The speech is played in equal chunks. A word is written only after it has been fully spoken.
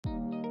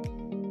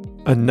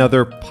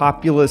Another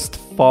populist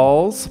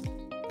falls,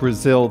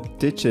 Brazil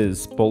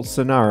ditches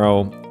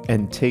Bolsonaro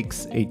and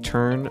takes a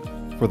turn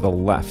for the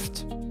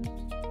left.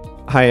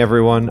 Hi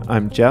everyone,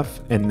 I'm Jeff,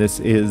 and this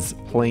is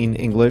Plain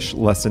English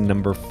lesson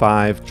number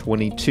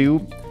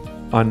 522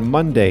 on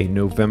Monday,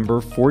 November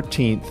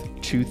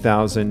 14th,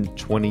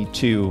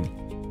 2022.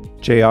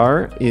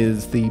 JR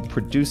is the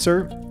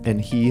producer, and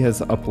he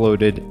has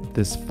uploaded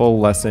this full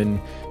lesson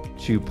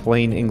to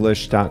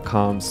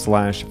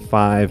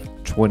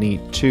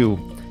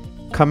plainenglish.com/522.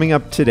 Coming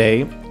up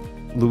today,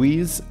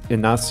 Luiz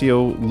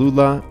Inácio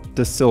Lula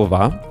da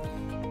Silva,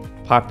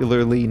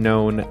 popularly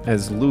known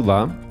as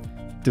Lula,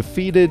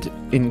 defeated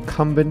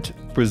incumbent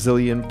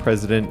Brazilian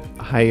President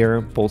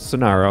Jair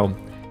Bolsonaro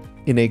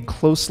in a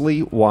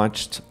closely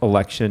watched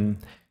election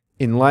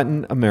in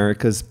Latin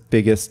America's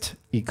biggest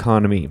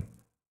economy.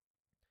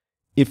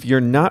 If you're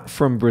not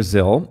from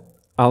Brazil,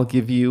 I'll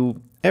give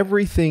you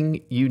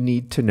everything you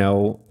need to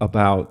know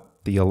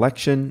about the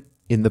election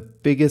in the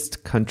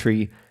biggest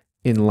country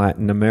in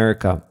Latin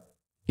America.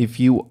 If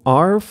you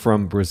are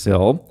from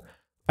Brazil,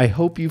 I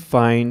hope you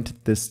find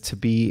this to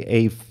be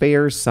a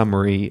fair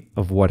summary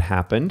of what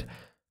happened.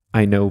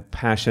 I know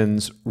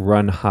passions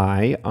run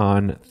high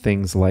on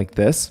things like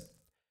this.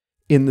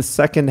 In the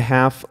second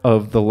half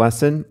of the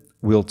lesson,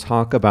 we'll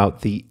talk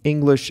about the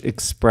English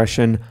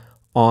expression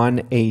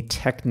on a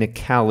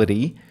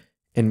technicality,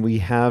 and we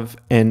have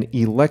an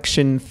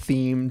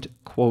election-themed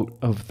quote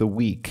of the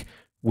week,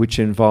 which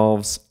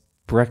involves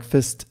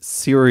breakfast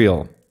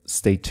cereal.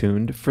 Stay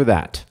tuned for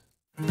that.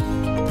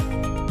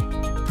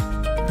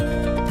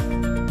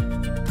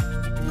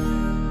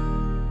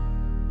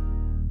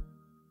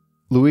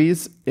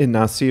 Luiz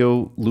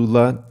Inácio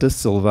Lula da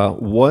Silva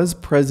was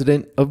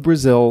president of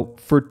Brazil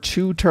for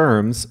 2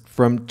 terms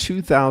from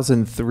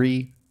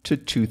 2003 to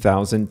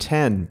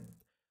 2010.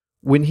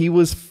 When he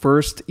was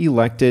first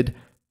elected,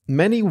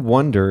 many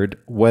wondered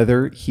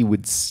whether he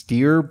would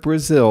steer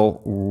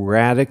Brazil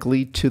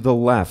radically to the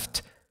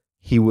left.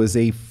 He was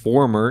a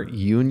former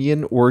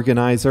union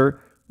organizer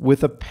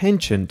with a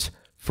penchant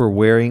for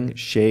wearing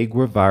Che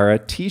Guevara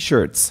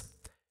t-shirts.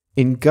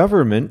 In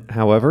government,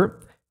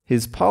 however,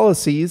 his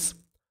policies,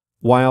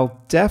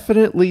 while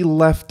definitely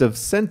left of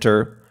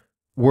center,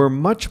 were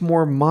much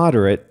more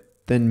moderate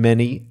than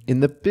many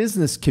in the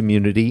business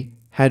community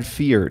had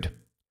feared.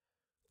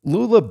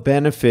 Lula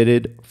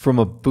benefited from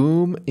a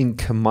boom in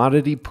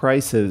commodity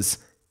prices,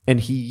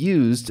 and he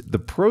used the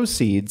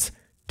proceeds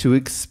to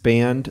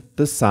expand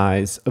the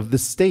size of the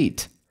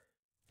state.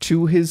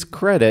 To his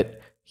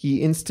credit,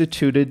 he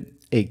instituted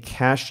a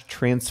cash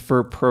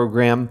transfer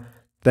program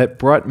that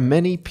brought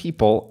many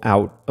people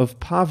out of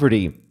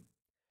poverty.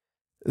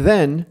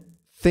 Then,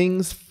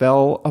 things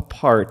fell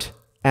apart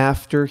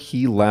after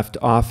he left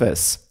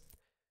office.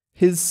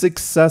 His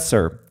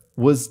successor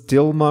was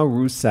Dilma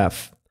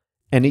Rousseff,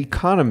 an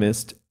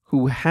economist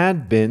who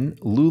had been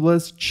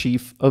Lula's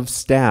chief of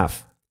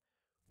staff.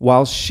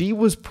 While she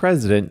was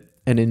president,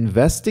 an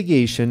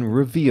investigation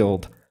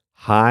revealed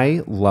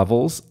high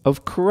levels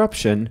of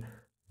corruption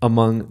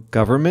among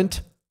government,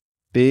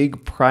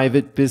 big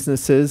private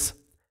businesses,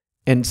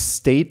 and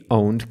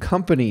state-owned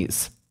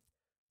companies.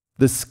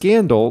 The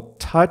scandal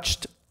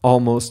touched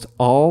almost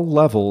all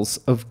levels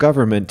of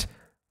government,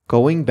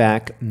 going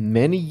back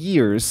many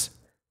years,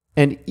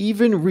 and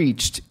even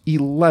reached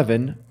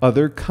 11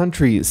 other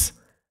countries.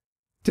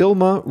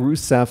 Dilma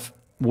Rousseff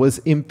was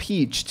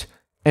impeached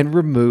and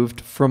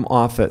removed from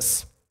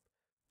office.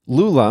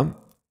 Lula,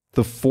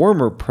 the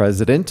former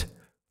president,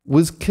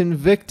 was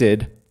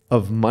convicted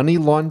of money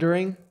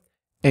laundering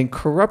and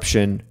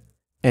corruption,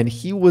 and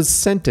he was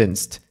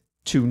sentenced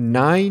to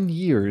 9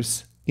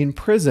 years in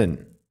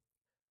prison.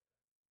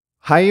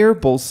 Jair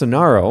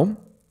Bolsonaro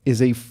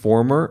is a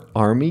former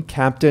army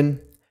captain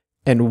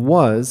and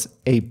was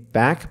a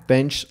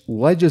backbench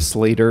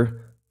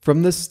legislator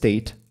from the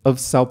state of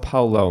São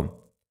Paulo.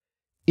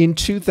 In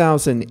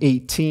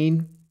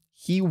 2018,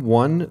 he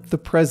won the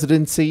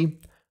presidency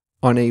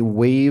on a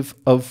wave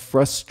of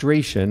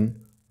frustration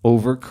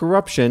over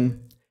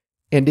corruption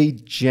and a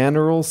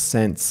general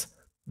sense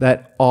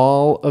that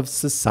all of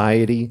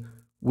society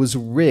was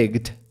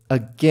rigged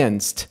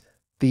against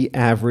the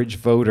average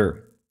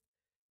voter.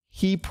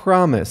 He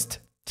promised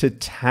to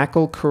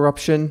tackle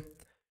corruption,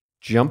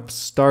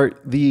 jumpstart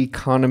the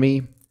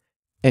economy,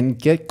 and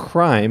get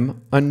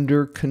crime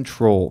under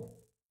control.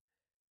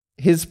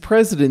 His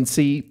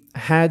presidency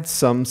had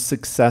some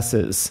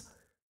successes.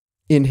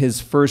 In his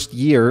first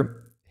year,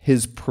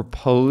 his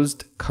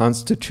proposed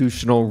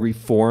constitutional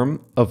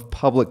reform of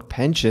public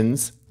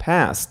pensions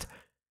passed.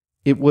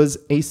 It was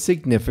a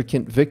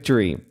significant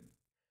victory.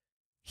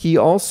 He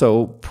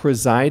also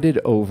presided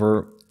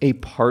over a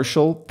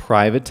partial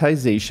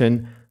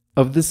privatization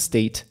of the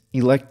state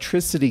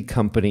electricity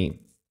company.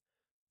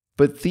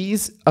 But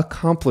these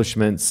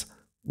accomplishments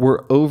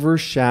were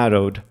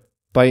overshadowed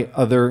by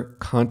other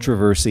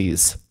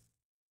controversies.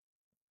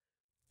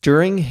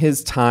 During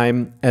his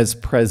time as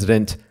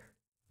president,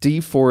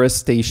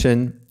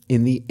 deforestation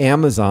in the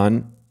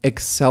Amazon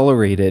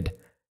accelerated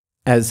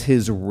as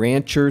his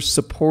rancher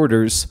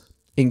supporters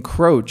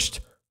encroached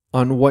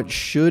on what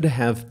should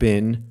have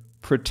been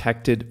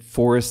protected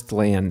forest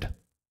land.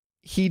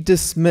 He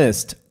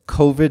dismissed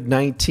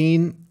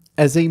COVID-19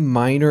 as a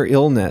minor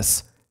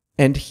illness,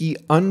 and he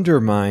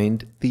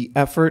undermined the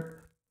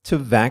effort to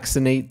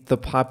vaccinate the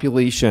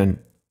population.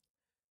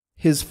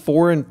 His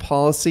foreign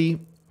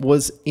policy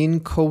was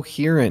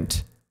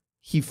incoherent.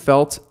 He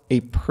felt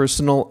a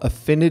personal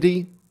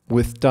affinity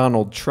with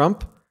Donald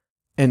Trump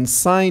and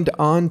signed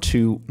on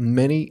to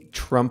many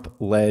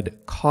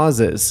Trump-led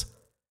causes.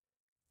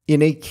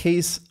 In a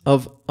case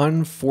of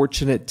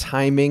unfortunate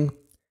timing,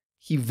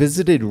 he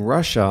visited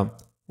Russia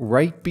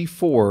right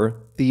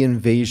before the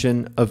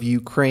invasion of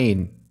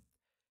Ukraine,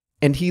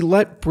 and he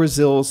let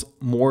Brazil's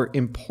more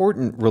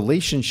important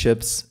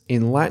relationships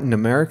in Latin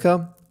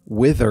America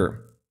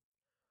wither.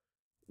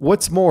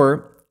 What's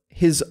more,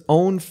 his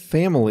own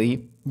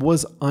family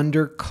was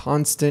under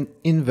constant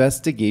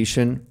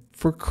investigation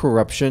for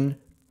corruption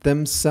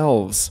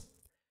themselves.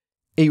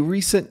 A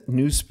recent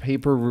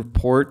newspaper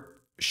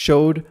report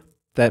showed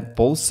that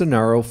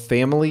Bolsonaro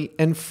family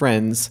and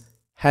friends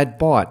had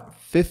bought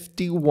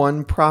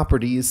 51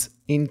 properties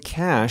in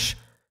cash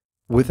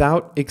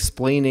without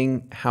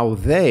explaining how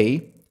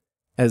they,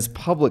 as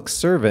public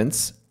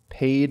servants,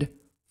 paid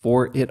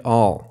for it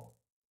all.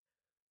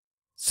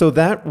 So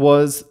that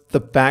was the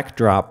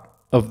backdrop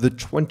of the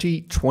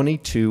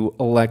 2022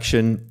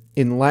 election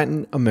in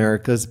Latin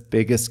America's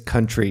biggest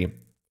country.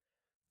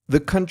 The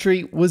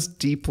country was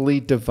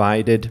deeply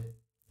divided.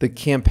 The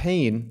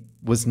campaign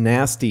was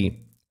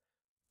nasty.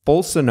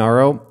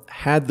 Bolsonaro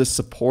had the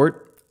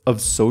support of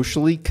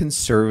socially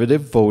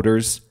conservative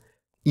voters,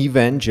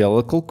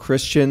 evangelical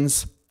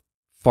Christians,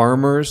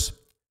 farmers,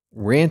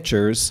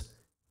 ranchers,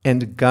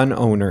 and gun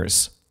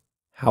owners.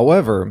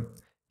 However,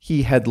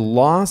 he had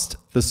lost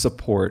the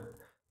support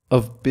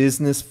of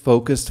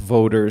business-focused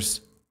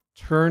voters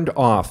turned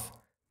off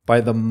by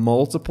the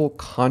multiple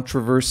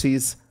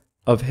controversies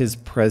of his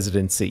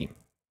presidency.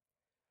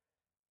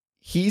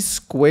 He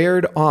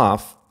squared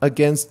off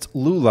against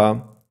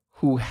Lula,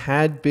 who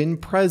had been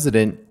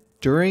president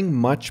during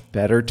much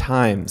better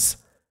times,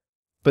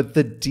 but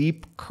the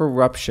deep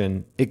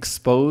corruption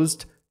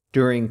exposed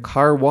during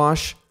car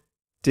wash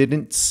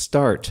didn't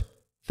start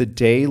the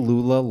day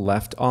Lula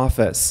left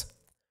office.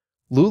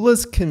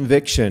 Lula's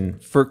conviction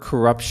for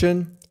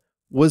corruption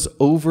was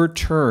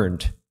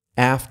overturned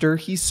after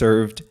he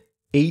served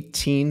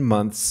 18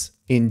 months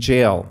in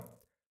jail.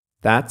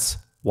 That's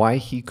why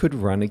he could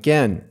run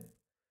again.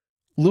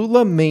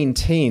 Lula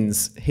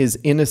maintains his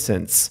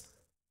innocence,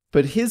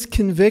 but his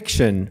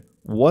conviction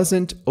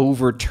wasn't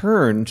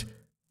overturned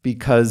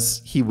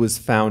because he was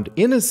found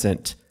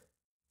innocent.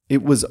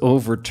 It was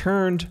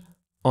overturned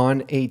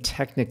on a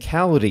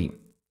technicality.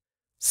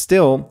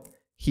 Still,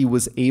 he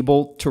was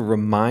able to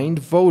remind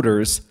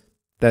voters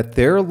that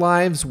their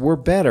lives were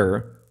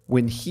better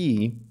when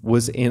he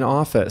was in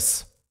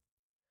office.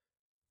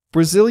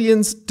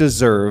 Brazilians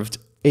deserved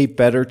a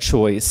better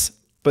choice,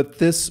 but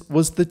this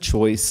was the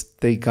choice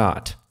they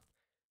got.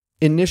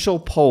 Initial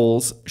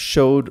polls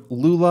showed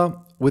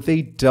Lula with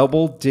a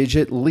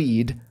double-digit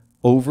lead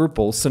over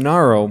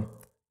Bolsonaro,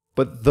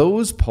 but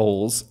those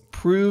polls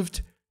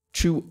proved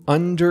to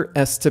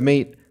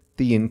underestimate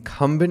the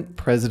incumbent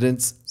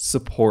president's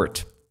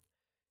support.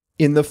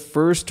 In the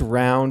first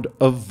round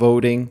of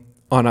voting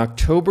on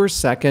October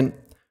 2nd,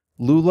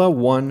 Lula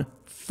won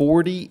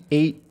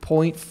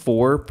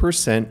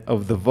 48.4%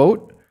 of the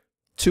vote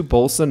to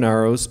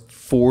Bolsonaro's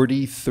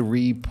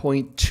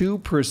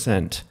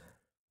 43.2%.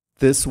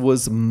 This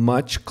was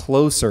much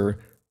closer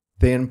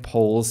than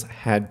polls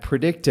had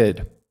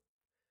predicted.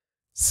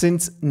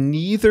 Since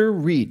neither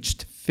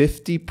reached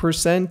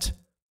 50%,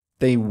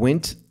 they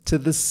went to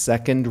the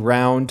second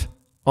round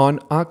on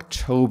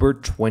October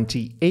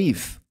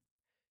 28th.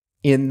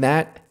 In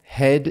that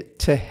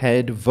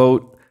head-to-head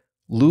vote,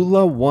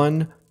 Lula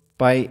won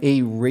by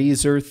a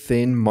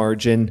razor-thin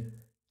margin,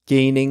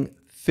 gaining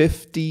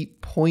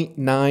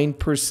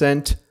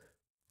 50.9%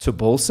 to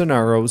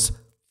Bolsonaro's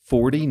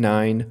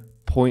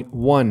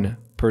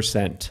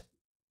 49.1%.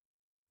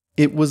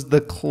 It was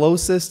the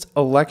closest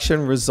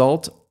election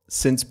result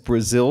since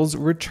Brazil's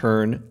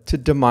return to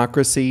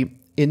democracy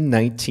in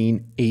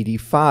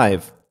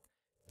 1985.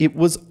 It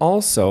was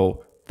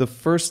also the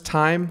first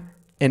time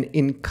an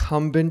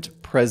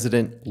incumbent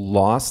president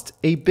lost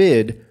a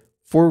bid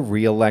for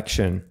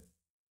re-election.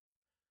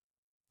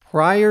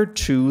 Prior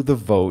to the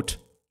vote,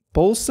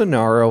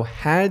 Bolsonaro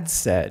had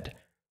said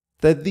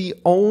that the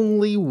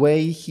only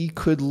way he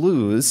could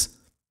lose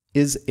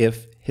is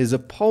if his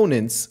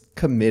opponents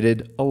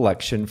committed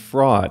election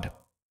fraud.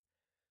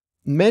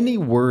 Many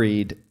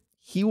worried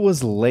he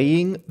was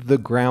laying the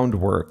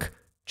groundwork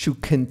to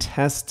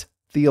contest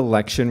the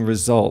election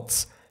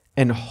results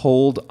and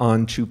hold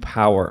on to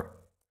power.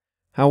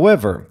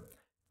 However,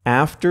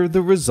 after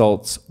the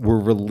results were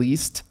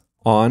released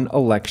on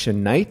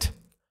election night,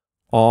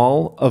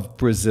 all of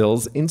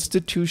Brazil's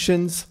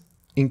institutions,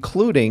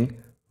 including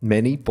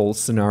many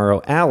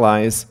Bolsonaro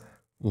allies,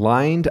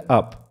 lined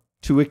up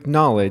to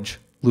acknowledge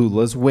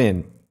Lula's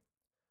win.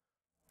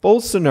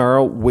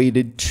 Bolsonaro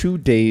waited 2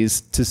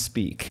 days to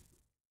speak.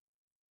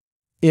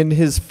 In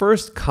his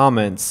first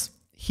comments,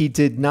 he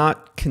did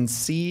not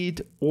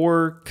concede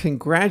or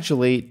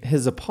congratulate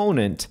his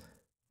opponent,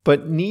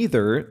 but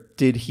neither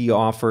did he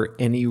offer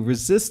any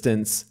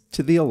resistance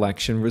to the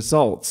election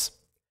results.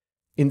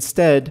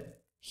 Instead,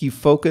 he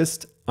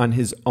focused on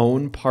his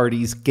own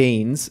party's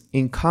gains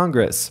in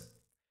Congress.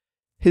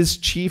 His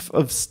chief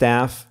of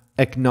staff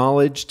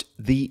acknowledged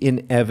the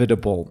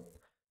inevitable,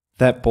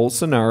 that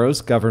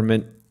Bolsonaro's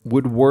government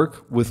would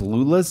work with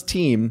Lula's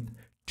team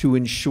to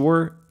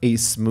ensure a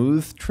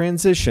smooth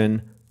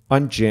transition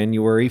on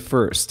January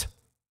 1st.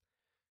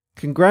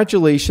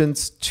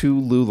 Congratulations to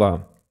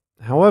Lula.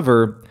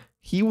 However,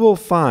 he will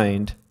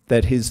find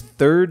that his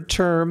third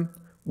term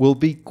will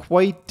be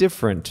quite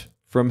different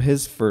from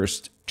his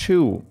first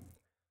two.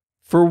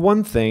 For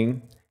one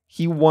thing,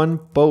 he won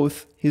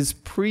both his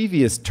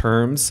previous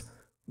terms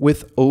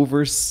with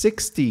over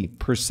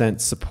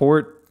 60%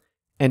 support,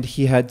 and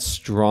he had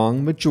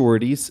strong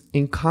majorities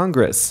in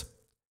Congress.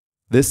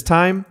 This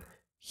time,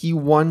 he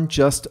won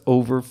just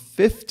over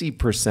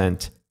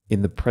 50%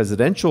 in the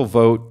presidential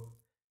vote.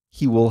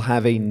 He will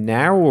have a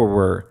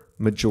narrower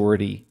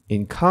majority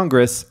in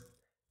Congress,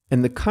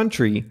 and the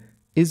country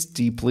is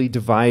deeply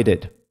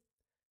divided.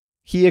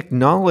 He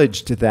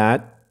acknowledged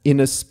that in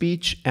a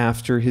speech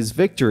after his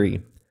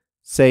victory,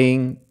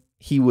 saying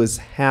he was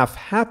half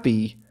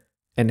happy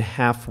and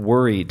half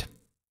worried.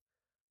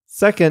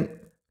 Second,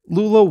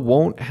 Lula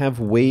won't have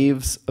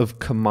waves of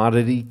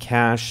commodity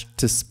cash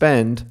to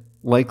spend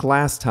like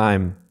last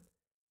time.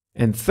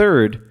 And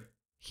third,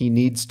 he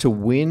needs to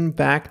win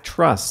back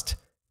trust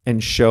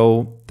and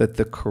show that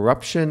the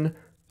corruption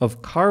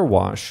of car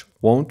wash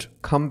won't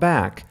come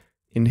back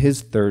in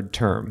his third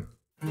term.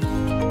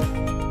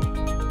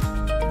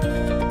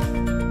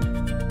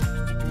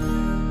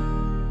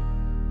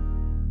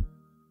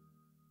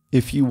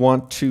 If you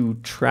want to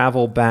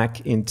travel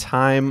back in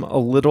time a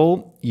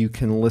little, you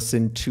can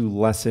listen to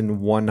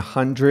lesson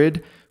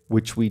 100,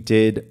 which we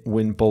did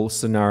when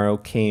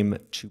Bolsonaro came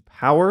to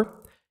power.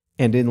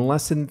 And in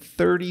lesson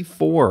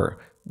 34,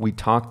 we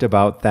talked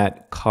about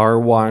that car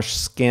wash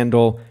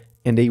scandal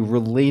and a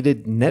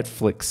related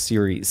Netflix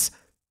series.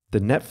 The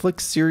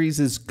Netflix series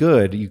is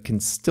good. You can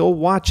still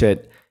watch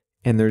it,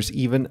 and there's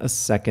even a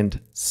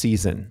second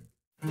season.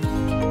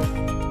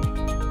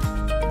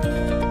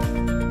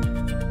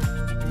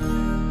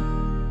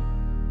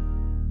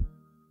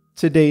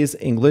 Today's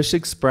English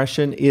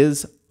expression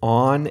is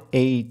on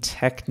a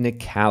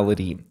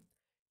technicality.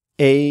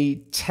 A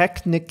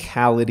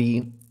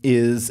technicality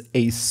is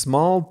a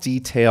small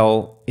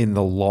detail in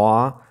the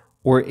law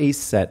or a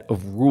set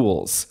of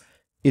rules.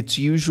 It's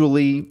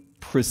usually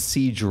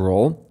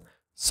procedural,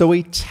 so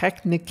a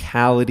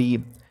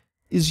technicality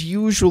is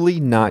usually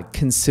not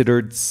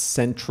considered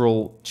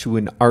central to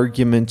an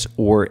argument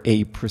or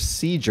a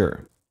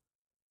procedure.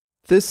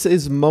 This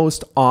is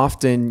most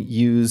often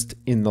used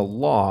in the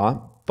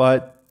law,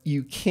 but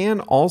you can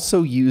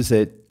also use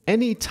it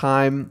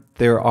anytime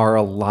there are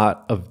a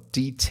lot of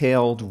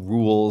detailed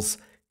rules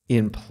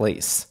in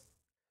place.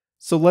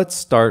 So let's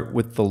start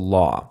with the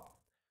law.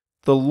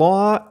 The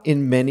law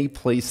in many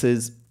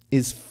places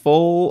is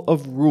full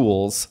of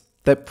rules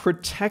that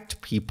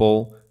protect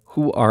people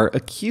who are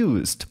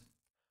accused.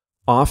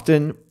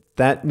 Often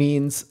that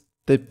means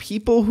that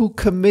people who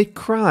commit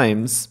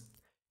crimes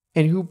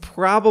and who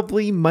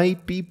probably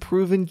might be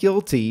proven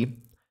guilty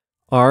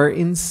are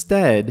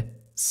instead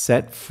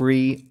set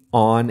free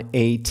on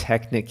a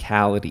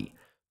technicality.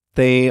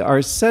 They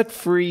are set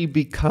free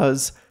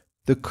because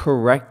the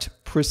correct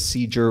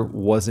procedure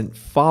wasn't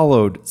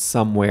followed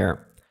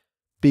somewhere,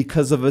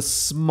 because of a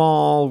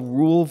small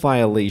rule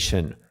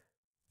violation,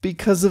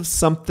 because of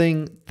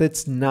something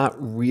that's not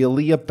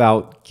really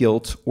about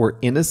guilt or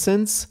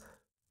innocence,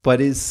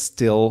 but is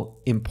still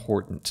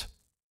important.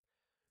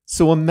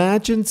 So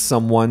imagine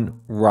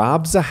someone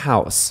robs a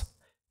house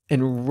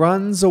and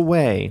runs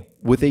away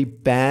with a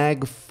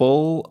bag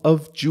full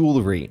of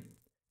jewelry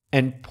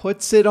and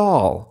puts it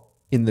all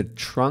in the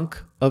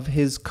trunk of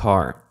his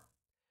car.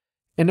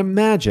 And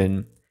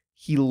imagine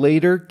he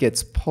later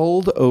gets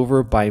pulled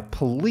over by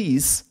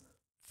police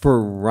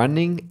for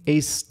running a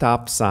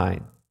stop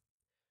sign.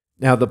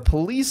 Now, the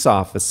police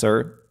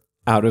officer,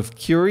 out of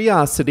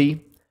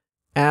curiosity,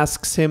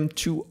 asks him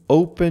to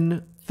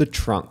open the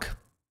trunk.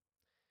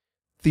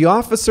 The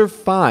officer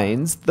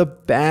finds the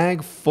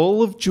bag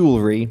full of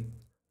jewelry,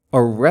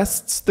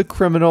 arrests the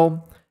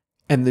criminal,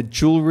 and the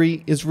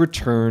jewelry is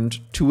returned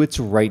to its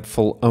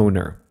rightful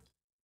owner.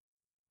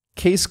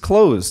 Case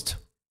closed,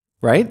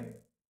 right?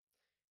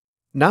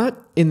 Not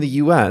in the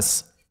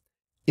US.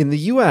 In the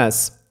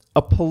US,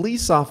 a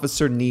police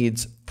officer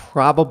needs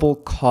probable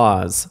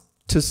cause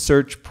to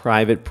search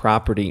private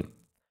property.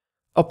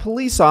 A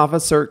police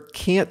officer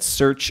can't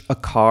search a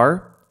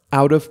car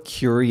out of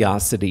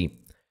curiosity.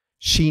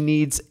 She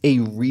needs a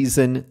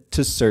reason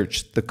to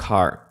search the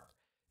car.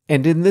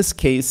 And in this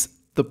case,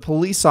 the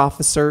police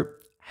officer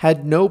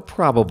had no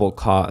probable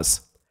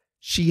cause.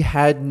 She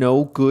had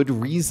no good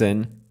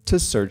reason to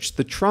search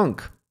the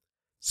trunk.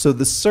 So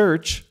the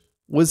search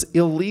was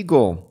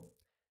illegal.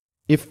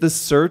 If the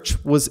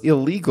search was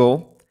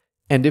illegal,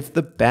 and if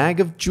the bag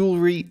of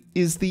jewelry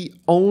is the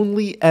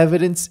only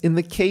evidence in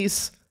the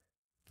case,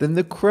 then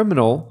the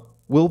criminal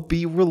will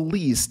be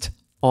released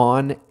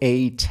on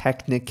a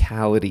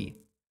technicality.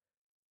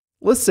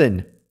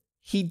 Listen,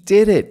 he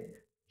did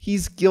it.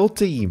 He's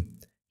guilty.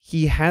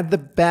 He had the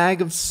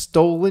bag of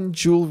stolen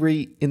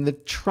jewelry in the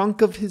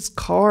trunk of his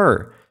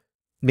car.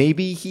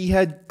 Maybe he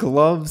had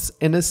gloves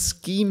and a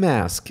ski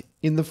mask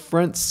in the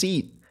front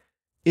seat.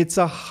 It's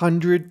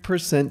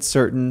 100%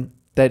 certain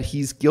that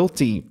he's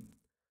guilty.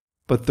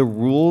 But the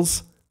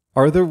rules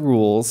are the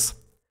rules,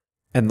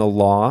 and the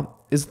law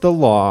is the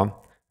law.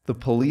 The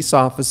police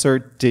officer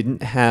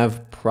didn't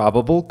have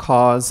probable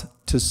cause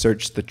to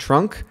search the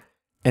trunk,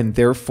 and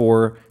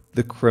therefore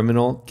the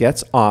criminal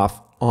gets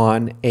off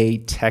on a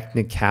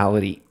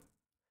technicality.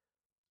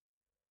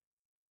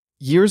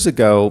 Years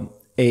ago,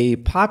 a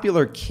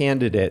popular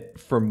candidate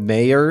for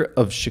mayor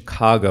of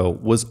Chicago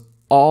was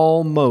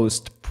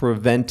almost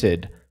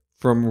prevented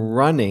from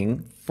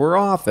running for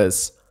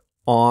office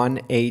on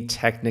a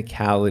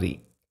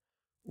technicality.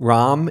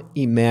 Rahm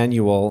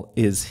Emanuel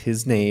is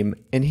his name,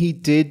 and he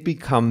did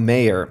become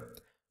mayor.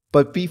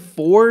 But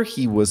before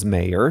he was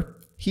mayor,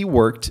 he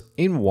worked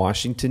in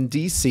Washington,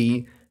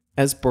 D.C.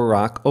 as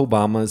Barack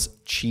Obama's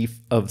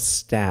chief of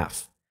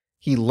staff.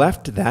 He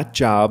left that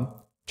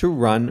job to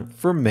run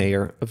for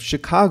mayor of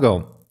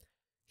Chicago.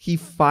 He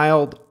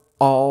filed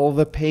all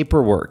the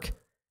paperwork.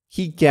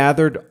 He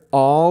gathered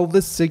all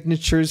the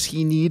signatures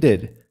he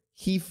needed.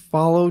 He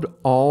followed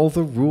all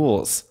the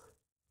rules.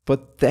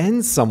 But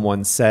then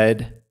someone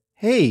said,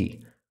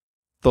 "Hey,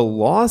 the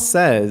law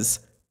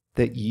says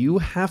that you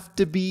have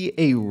to be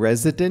a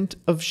resident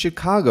of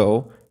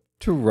Chicago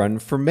to run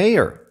for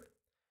mayor.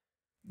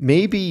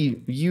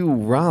 Maybe you,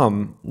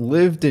 Rahm,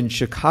 lived in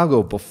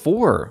Chicago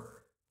before,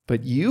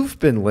 but you've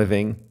been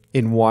living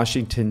in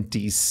Washington,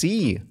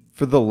 D.C.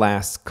 for the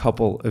last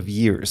couple of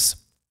years."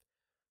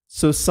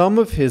 So some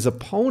of his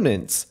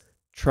opponents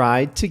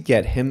tried to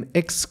get him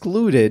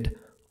excluded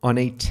on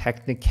a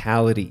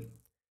technicality.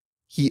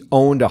 He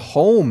owned a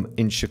home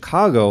in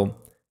Chicago,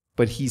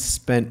 but he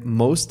spent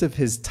most of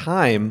his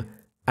time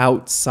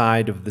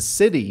outside of the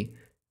city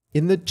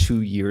in the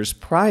 2 years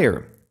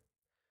prior.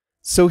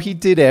 So he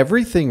did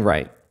everything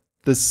right.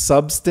 The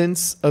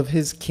substance of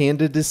his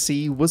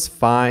candidacy was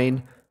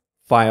fine,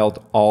 filed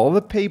all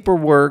the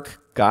paperwork,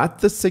 got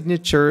the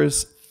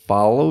signatures,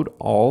 followed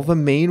all the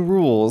main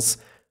rules,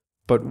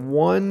 but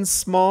one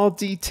small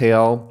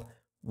detail,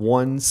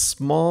 one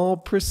small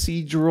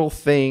procedural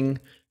thing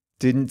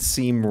didn't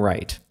seem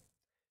right.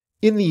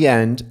 In the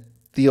end,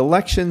 the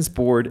elections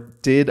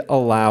board did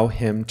allow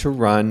him to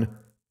run,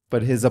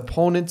 but his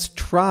opponents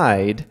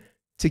tried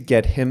to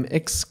get him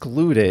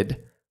excluded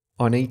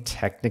on a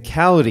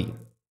technicality.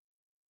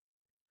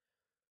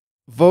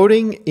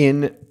 Voting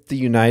in the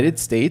United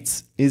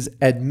States is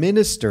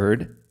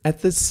administered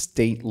at the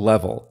state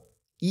level,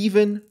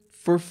 even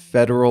for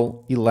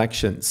federal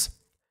elections.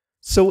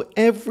 So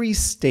every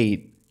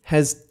state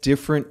has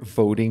different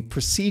voting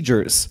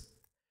procedures.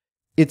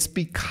 It's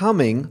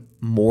becoming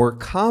more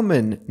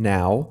common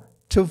now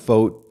to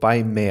vote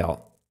by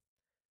mail.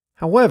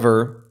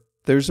 However,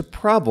 there's a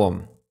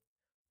problem.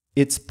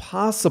 It's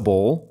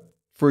possible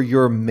for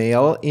your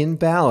mail-in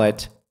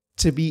ballot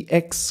to be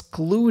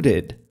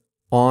excluded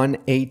on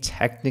a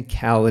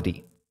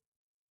technicality.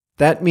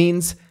 That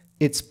means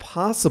it's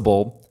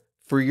possible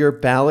for your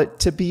ballot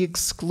to be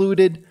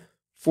excluded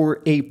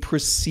for a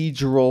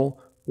procedural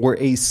or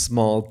a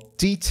small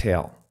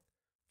detail.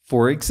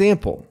 For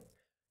example,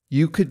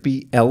 you could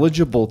be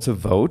eligible to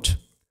vote,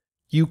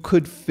 you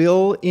could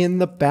fill in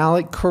the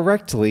ballot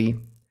correctly,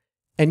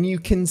 and you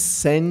can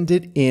send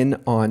it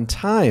in on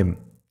time.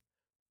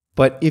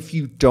 But if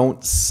you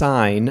don't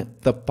sign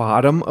the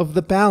bottom of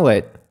the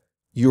ballot,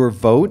 your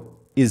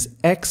vote is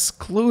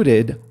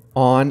excluded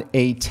on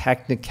a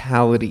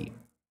technicality.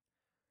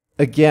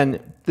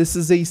 Again, this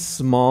is a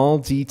small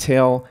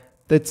detail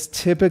that's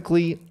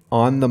typically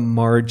on the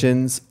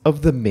margins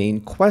of the main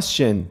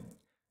question.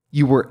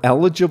 You were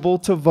eligible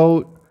to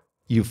vote,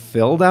 you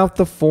filled out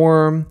the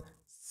form,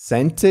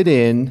 sent it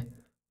in,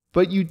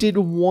 but you did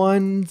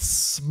one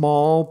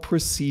small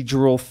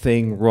procedural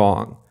thing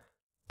wrong.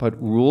 But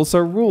rules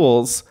are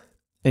rules,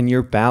 and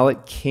your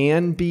ballot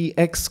can be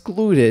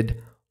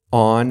excluded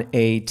on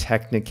a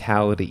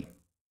technicality.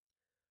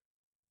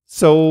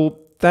 So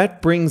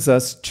that brings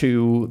us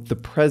to the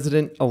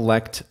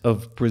president-elect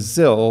of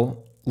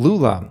Brazil,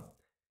 Lula.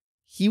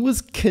 He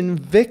was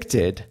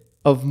convicted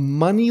of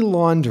money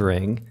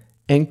laundering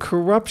and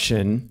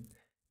corruption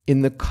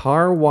in the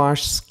car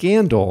wash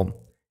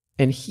scandal,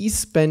 and he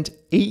spent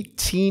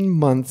 18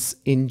 months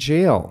in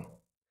jail.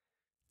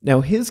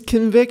 Now, his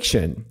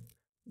conviction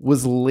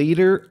was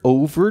later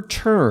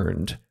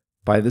overturned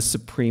by the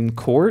Supreme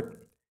Court,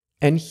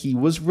 and he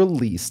was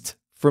released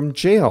from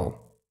jail.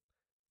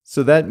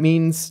 So that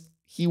means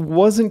he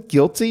wasn't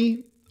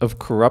guilty of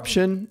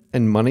corruption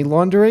and money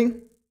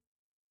laundering?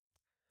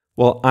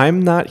 Well,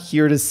 I'm not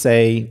here to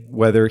say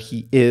whether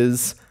he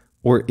is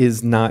or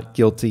is not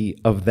guilty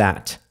of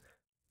that.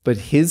 But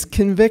his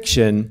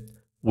conviction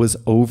was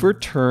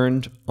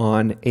overturned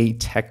on a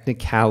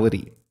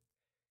technicality.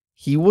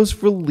 He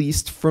was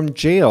released from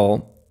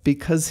jail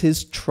because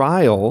his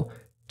trial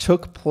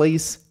took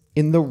place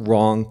in the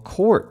wrong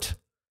court.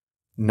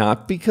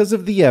 Not because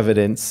of the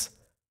evidence,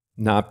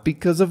 not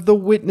because of the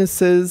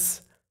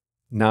witnesses,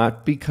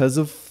 not because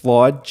of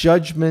flawed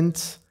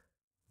judgment,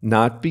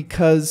 not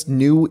because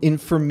new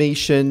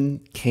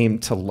information came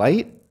to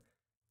light,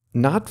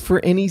 not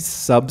for any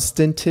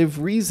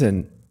substantive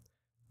reason.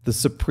 The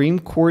Supreme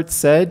Court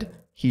said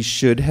he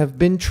should have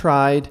been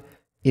tried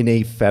in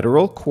a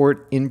federal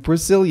court in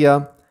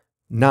Brasilia,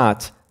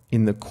 not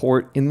in the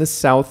court in the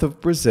south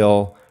of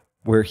Brazil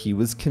where he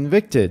was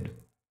convicted.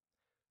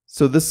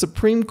 So the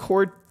Supreme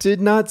Court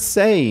did not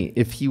say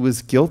if he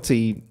was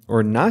guilty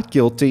or not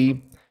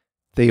guilty.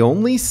 They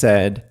only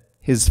said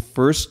his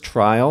first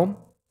trial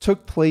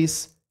took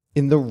place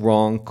in the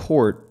wrong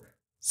court,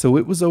 so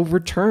it was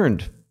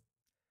overturned.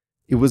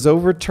 It was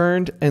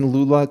overturned and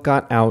Lula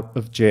got out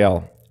of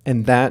jail,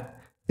 and that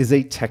is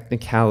a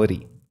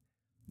technicality.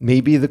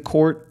 Maybe the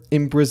court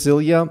in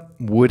Brasilia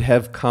would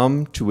have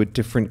come to a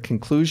different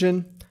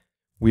conclusion.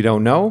 We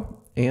don't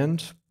know,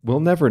 and we'll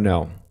never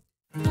know.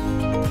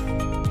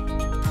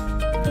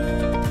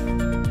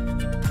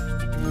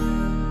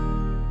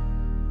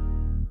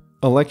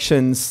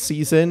 Election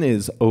season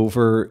is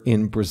over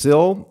in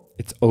Brazil.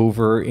 It's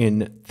over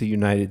in the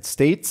United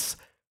States.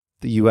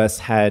 The US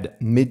had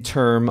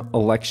midterm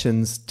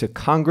elections to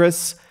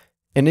Congress,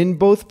 and in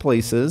both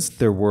places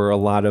there were a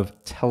lot of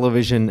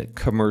television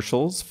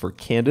commercials for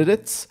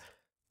candidates.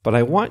 But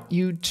I want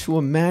you to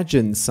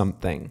imagine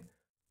something.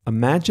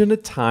 Imagine a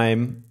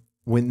time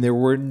when there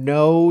were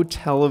no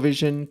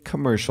television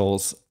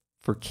commercials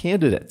for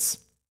candidates.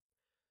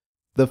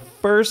 The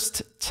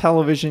first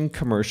television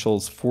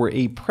commercials for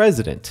a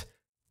president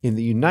in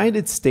the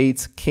United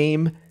States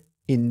came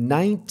in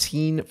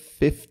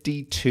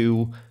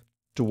 1952.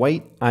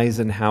 Dwight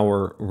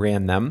Eisenhower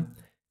ran them.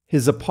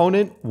 His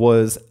opponent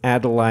was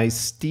Adlai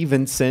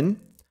Stevenson,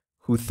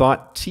 who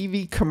thought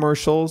TV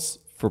commercials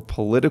for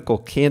political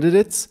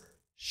candidates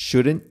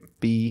shouldn't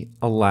be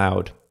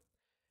allowed.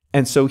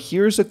 And so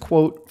here's a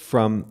quote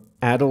from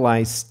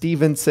Adlai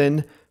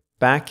Stevenson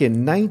back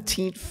in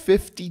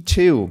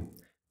 1952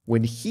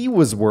 when he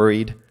was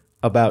worried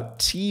about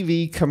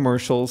TV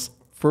commercials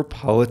for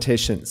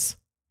politicians.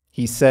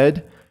 He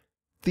said,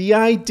 "The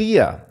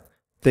idea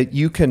that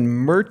you can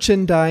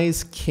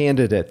merchandise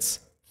candidates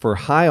for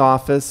high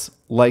office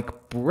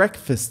like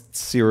breakfast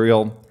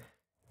cereal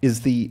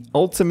is the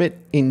ultimate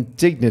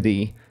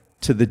indignity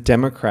to the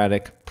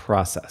democratic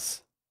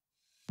process."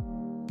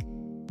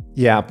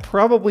 Yeah,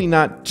 probably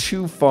not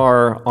too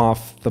far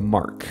off the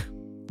mark.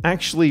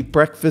 Actually,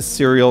 breakfast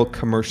cereal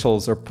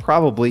commercials are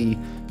probably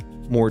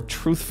more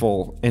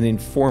truthful and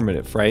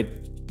informative, right?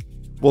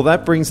 Well,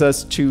 that brings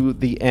us to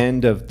the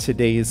end of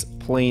today's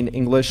Plain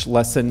English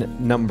lesson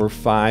number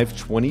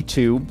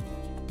 522.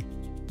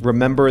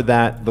 Remember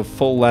that the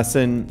full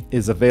lesson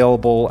is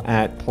available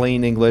at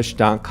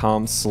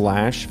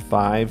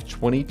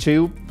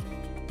plainenglish.com/522.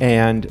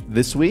 And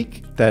this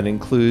week, that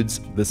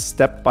includes the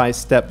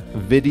step-by-step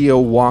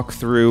video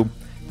walkthrough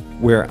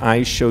where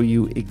I show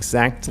you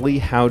exactly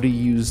how to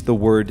use the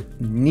word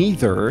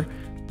neither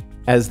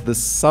as the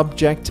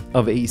subject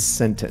of a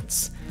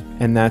sentence.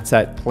 And that's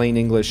at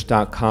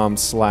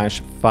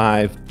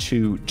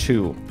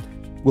plainenglish.com/522.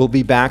 We'll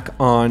be back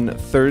on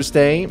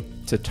Thursday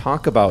to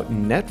talk about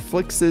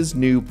Netflix's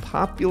new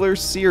popular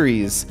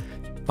series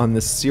on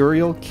the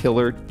serial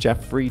killer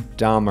Jeffrey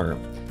Dahmer.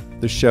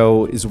 The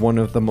show is one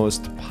of the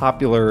most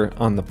popular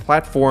on the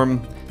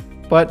platform,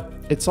 but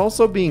it's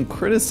also being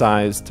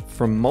criticized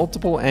from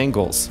multiple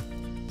angles.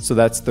 So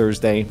that's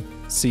Thursday.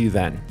 See you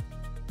then.